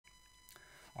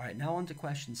All right, now on to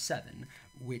question 7,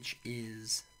 which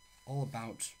is all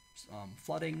about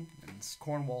flooding in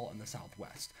Cornwall and the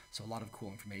Southwest. So a lot of cool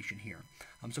information here.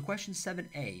 So question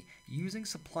 7a, using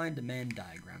supply and demand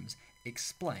diagrams,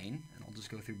 explain, and I'll just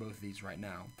go through both of these right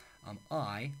now,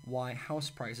 why house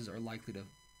prices are likely to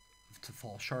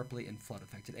fall sharply in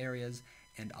flood-affected areas,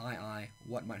 and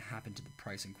what might happen to the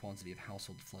price and quantity of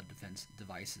household flood defense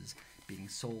devices being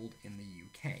sold in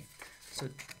the UK. So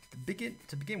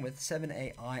to begin with,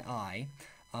 7a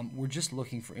we're just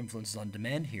looking for influences on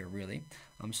demand here, really.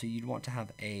 So you'd want to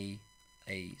have a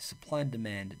supply and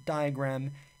demand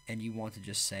diagram, and you want to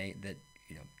just say that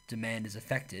demand is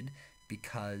affected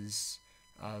because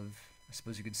of, I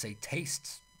suppose you could say,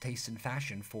 taste and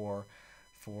fashion for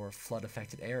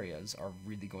flood-affected areas are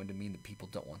really going to mean that people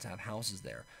don't want to have houses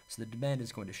there. So the demand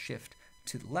is going to shift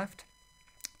to the left,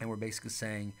 and we're basically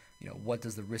saying, what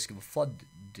does the risk of a flood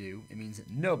do? It means that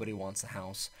nobody wants a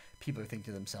house. People are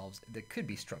thinking to themselves, there could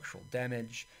be structural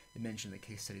damage. They mentioned in the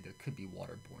case study there could be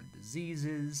waterborne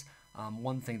diseases.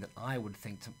 One thing that I was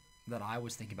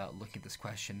thinking about looking at this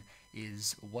question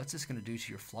is, what's this going to do to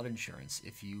your flood insurance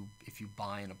if you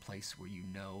buy in a place where you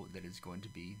know that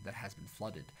has been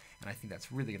flooded? And I think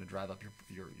that's really going to drive up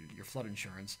your flood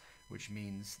insurance, which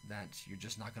means that you're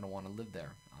just not going to want to live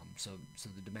there. So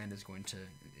the demand is going to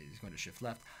shift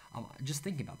left. Just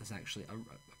thinking about this, actually, a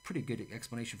pretty good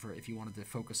explanation for if you wanted to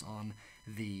focus on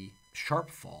the sharp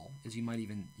fall is you might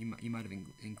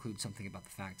include something about the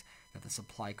fact that the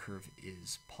supply curve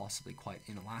is possibly quite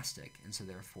inelastic, and so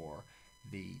therefore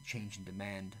the change in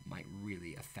demand might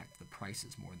really affect the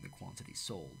prices more than the quantity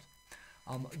sold.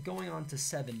 Going on to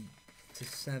 7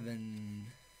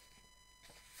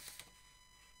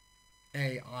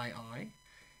 AII,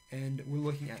 and we're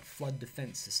looking at flood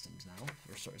defense systems now,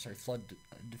 or flood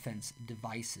defense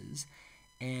devices,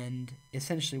 and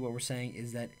essentially what we're saying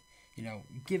is that,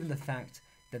 given the fact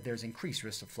that there's increased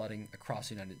risk of flooding across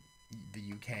the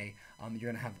UK,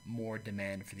 you're going to have more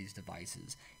demand for these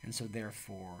devices, and so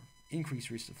therefore increased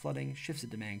risk of flooding shifts the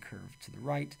demand curve to the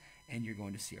right, and you're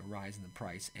going to see a rise in the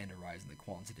price and a rise in the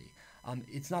quantity.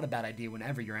 It's not a bad idea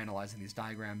whenever you're analyzing these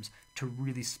diagrams to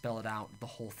really spell it out, the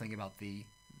whole thing about the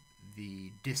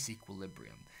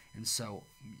disequilibrium. And so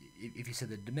if you say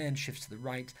the demand shifts to the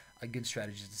right, a good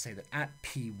strategy is to say that at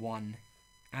P1,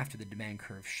 after the demand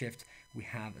curve shift, we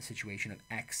have a situation of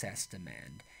excess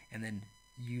demand, and then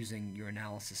using your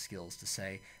analysis skills to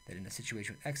say that in a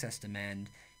situation with excess demand,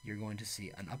 you're going to see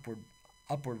an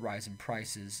upward rise in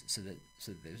prices, so that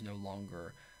there's no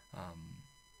longer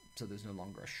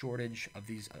a shortage of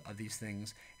these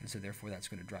things, and so therefore that's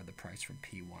going to drive the price from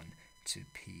P1 to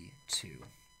P2.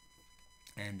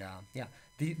 And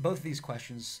both of these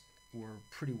questions were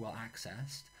pretty well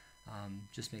accessed.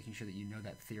 Just making sure that you know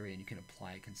that theory and you can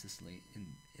apply it consistently in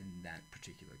that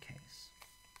particular case.